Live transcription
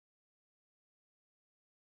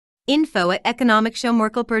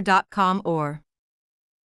info@economicshomeworkelper.com or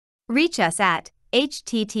reach us at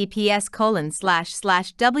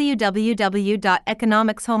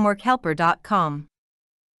https://www.economicshomeworkhelper.com.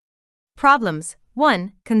 Problems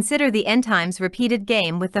 1. Consider the n times repeated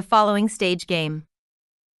game with the following stage game.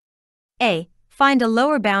 A. Find a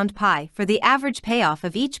lower bound pi for the average payoff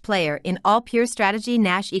of each player in all pure strategy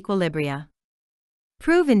Nash equilibria.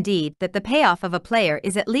 Prove indeed that the payoff of a player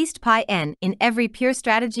is at least pi n in every pure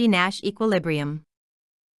strategy Nash equilibrium.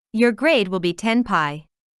 Your grade will be 10 pi.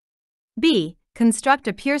 B. Construct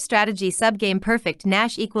a pure strategy subgame perfect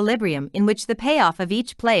Nash equilibrium in which the payoff of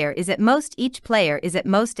each player is at most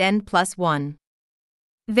n plus 1.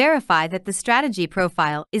 Verify that the strategy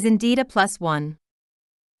profile is indeed a plus 1.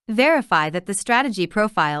 Verify that the strategy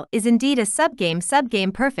profile is indeed a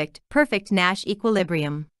subgame perfect Nash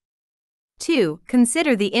equilibrium. 2.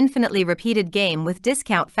 Consider the infinitely repeated game with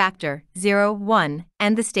discount factor 0, 1,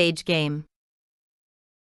 and the stage game.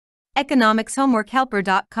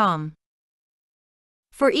 economicshomeworkhelper.com.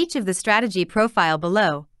 For each of the strategy profile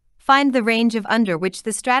below, find the range of under which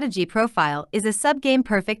the strategy profile is a subgame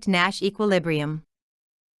perfect Nash equilibrium.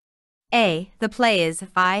 A. The play is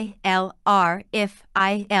ILR if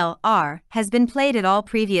ILR has been played at all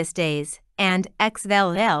previous days, and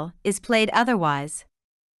XLL is played otherwise.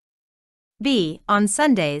 B. On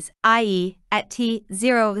Sundays, i.e., at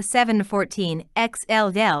T0714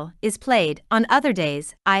 XLL is played. On other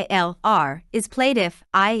days, ILR is played if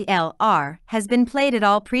ILR has been played at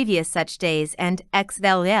all previous such days and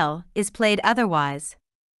XLL is played otherwise.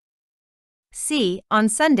 C. On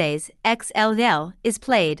Sundays, XLL is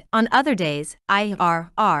played. On other days,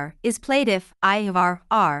 IRR is played if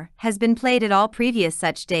IRR has been played at all previous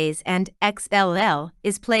such days and XLL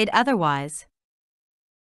is played otherwise.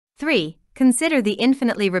 3. Consider the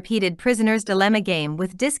infinitely repeated prisoner's dilemma game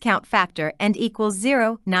with discount factor and equals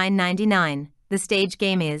 0.999. The stage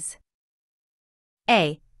game is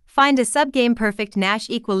A. Find a subgame perfect Nash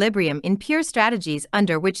equilibrium in pure strategies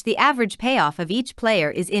under which the average payoff of each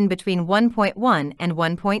player is in between 1.1 and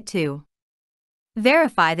 1.2.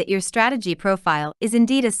 Verify that your strategy profile is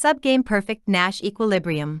indeed a subgame perfect Nash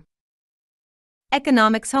equilibrium.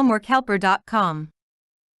 economicshomeworkhelper.com.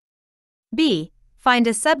 B. Find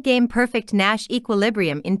a subgame perfect Nash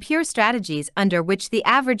equilibrium in pure strategies under which the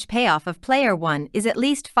average payoff of player 1 is at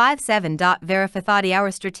least 57. Verify that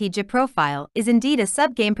our strategy profile is indeed a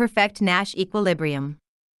subgame perfect Nash equilibrium.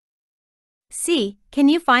 C. Can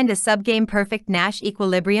you find a subgame perfect Nash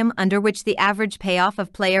equilibrium under which the average payoff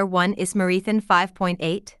of player 1 is Marithan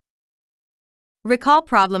 5.8? Recall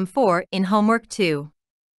problem 4 in homework 2.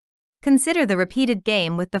 Consider the repeated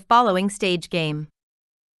game with the following stage game.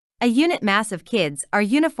 A unit mass of kids are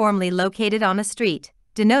uniformly located on a street,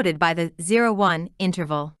 denoted by the 0-1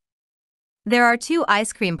 interval. There are two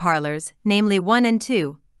ice cream parlors, namely 1 and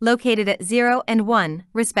 2, located at 0 and 1,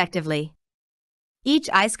 respectively. Each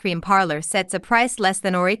ice cream parlor sets a price less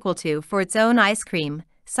than or equal to for its own ice cream,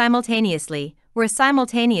 simultaneously, where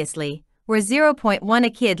 0.1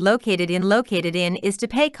 a kid located in is to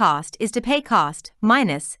pay cost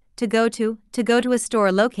minus to go to a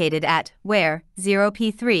store located at where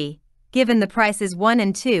 0p3, given the prices 1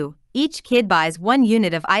 and 2, each kid buys 1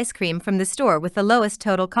 unit of ice cream from the store with the lowest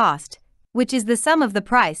total cost, which is the sum of the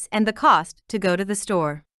price and the cost to go to the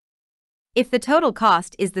store. If the total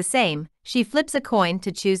cost is the same, she flips a coin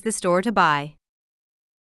to choose the store to buy.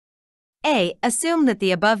 A. Assume that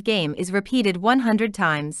the above game is repeated 100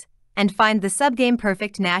 times, and find the subgame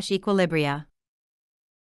perfect Nash equilibria.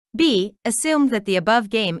 B. Assume that the above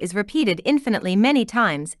game is repeated infinitely many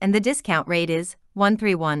times and the discount rate is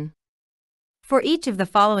 131. For each of the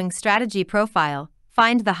following strategy profile,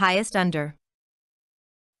 find the highest under.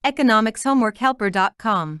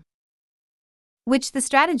 economicshomeworkhelper.com. Which the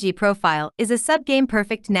strategy profile is a subgame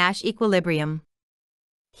perfect Nash equilibrium.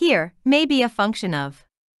 Here may be a function of.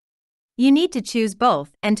 You need to choose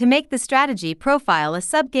both and to make the strategy profile a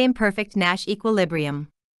subgame perfect Nash equilibrium.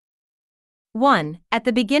 1. At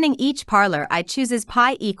the beginning each parlor I chooses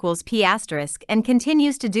pi equals p asterisk and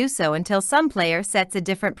continues to do so until some player sets a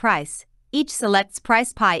different price. Each selects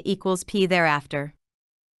price pi equals p thereafter.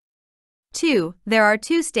 2. There are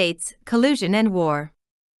two states, collusion and war.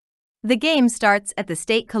 The game starts at the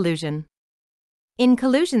state collusion. In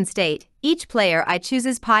collusion state, each player I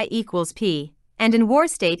chooses pi equals p, and in war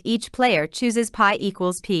state each player chooses pi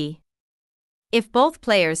equals p. If both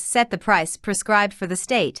players set the price prescribed for the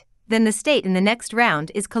state, then the state in the next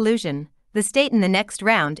round is collusion, the state in the next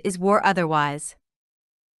round is war otherwise.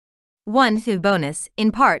 1. Bonus,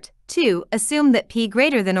 in part, 2. Assume that p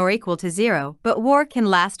greater than or equal to 0, but war can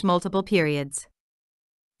last multiple periods.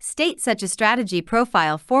 State such a strategy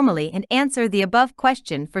profile formally and answer the above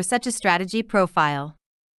question for such a strategy profile.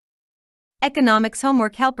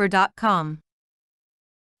 economicshomeworkhelper.com.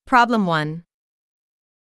 Problem 1.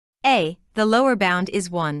 A. The lower bound is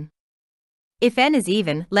 1. If n is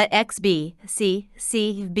even, let x be c,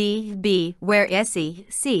 c b b, where c,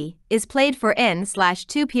 c is played for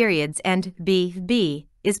n/2 periods and b, b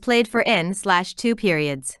is played for n/2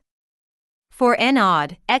 periods. For n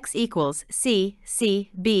odd, x equals c,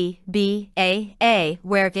 c, b, b, a,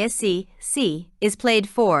 where c, c is played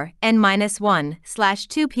for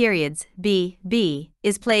n-1/2 periods, b, b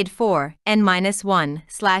is played for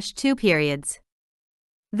n-1/2 periods.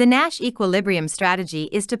 The Nash equilibrium strategy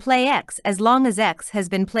is to play x as long as x has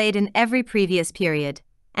been played in every previous period,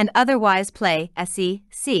 and otherwise play a c,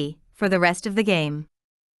 c for the rest of the game.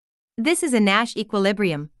 This is a Nash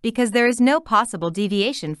equilibrium because there is no possible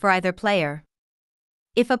deviation for either player.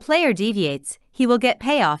 If a player deviates, he will get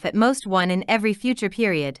payoff at most 1 in every future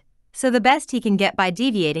period, so the best he can get by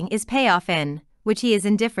deviating is payoff n, which he is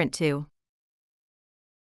indifferent to.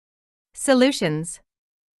 Solutions.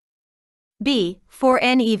 B. For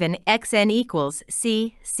n even, xn equals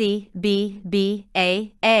c, c, b, b,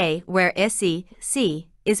 a, where c, c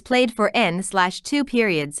is played for n/2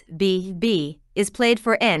 periods, b, b is played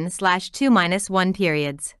for n/2-1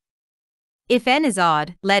 periods. If n is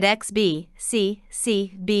odd, let x be c,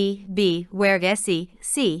 c, b, b, where c,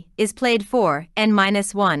 c is played for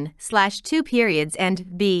n-1/2 periods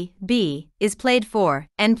and b, b is played for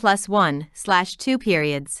n+1/2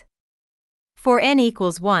 periods. For n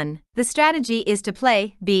equals 1, the strategy is to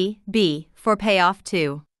play b, b for payoff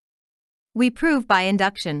 2. We prove by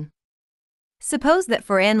induction. Suppose that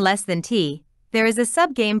for n less than t, there is a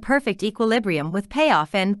subgame perfect equilibrium with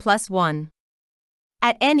payoff n+1.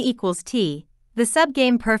 At n equals t, the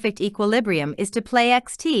subgame perfect equilibrium is to play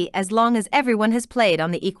xt as long as everyone has played on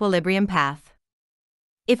the equilibrium path.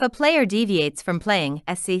 If a player deviates from playing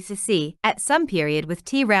SCCC at some period with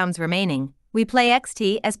t rounds remaining, we play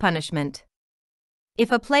xt as punishment. If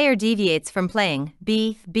a player deviates from playing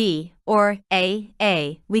B, B, or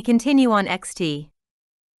A, we continue on xt.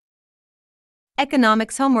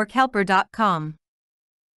 economicshomeworkhelper.com.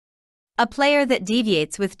 A player that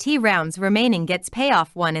deviates with t rounds remaining gets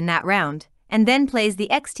payoff 1 in that round, and then plays the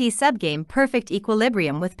xt subgame perfect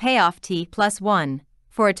equilibrium with payoff t+1,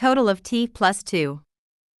 for a total of t+2.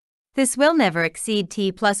 This will never exceed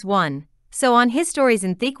t+1, so on his story's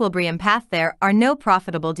equilibrium path there are no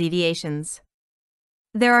profitable deviations.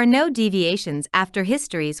 There are no deviations after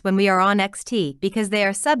histories when we are on xt because they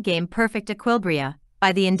are subgame perfect equilibria,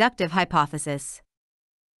 by the inductive hypothesis.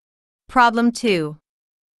 Problem 2.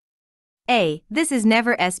 A. This is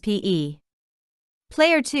never SPE.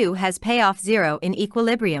 Player 2 has payoff 0 in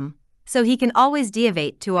equilibrium, so he can always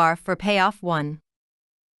deviate to R for payoff 1.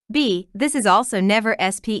 B. This is also never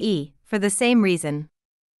SPE, for the same reason.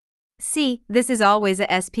 C. This is always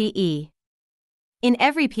a SPE. In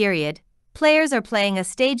every period, players are playing a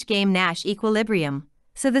stage game Nash equilibrium,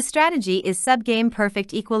 so the strategy is subgame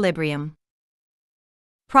perfect equilibrium.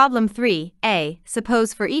 Problem 3. A.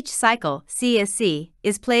 Suppose for each cycle C a C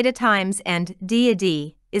is played a times and D a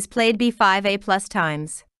D is played B5A plus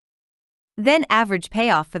times. Then average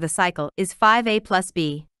payoff for the cycle is 5A plus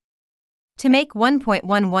B. To make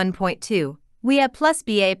 1.11.2, we A plus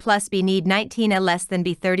BA plus B need 19A less than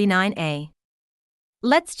B 39A.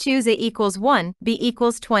 Let's choose A equals 1, B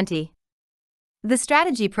equals 20. The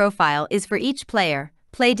strategy profile is for each player,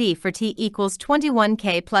 play D for T equals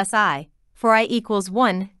 21K plus I, for I equals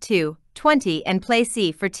 1, 2, 20 and play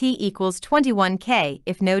C for T equals 21K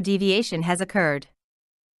if no deviation has occurred.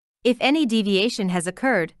 If any deviation has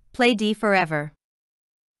occurred, play D forever.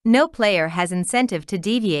 No player has incentive to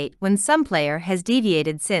deviate when some player has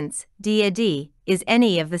deviated since D a D is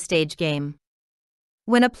any of the stage game.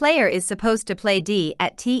 When a player is supposed to play D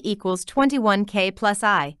at T equals 21K plus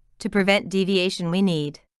I, to prevent deviation we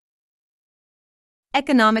need.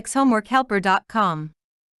 economicshomeworkhelper.com.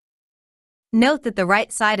 Note that the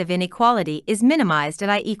right side of inequality is minimized at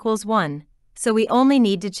I equals 1, so we only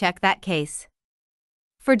need to check that case.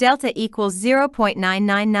 For delta equals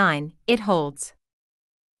 0.999, it holds.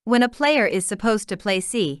 When a player is supposed to play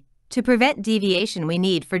C, to prevent deviation we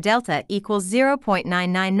need for delta equals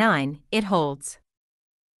 0.999, it holds.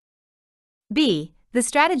 B. The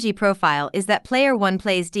strategy profile is that player 1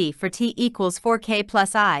 plays D for T equals 4K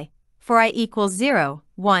plus I, for I equals 0,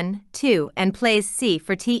 1, 2 and plays C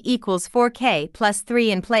for T equals 4K plus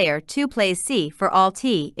 3 and player 2 plays C for all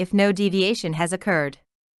T if no deviation has occurred.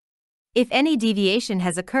 If any deviation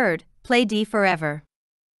has occurred, play D forever.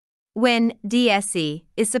 When DSC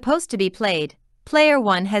is supposed to be played, player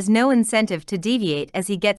 1 has no incentive to deviate as he gets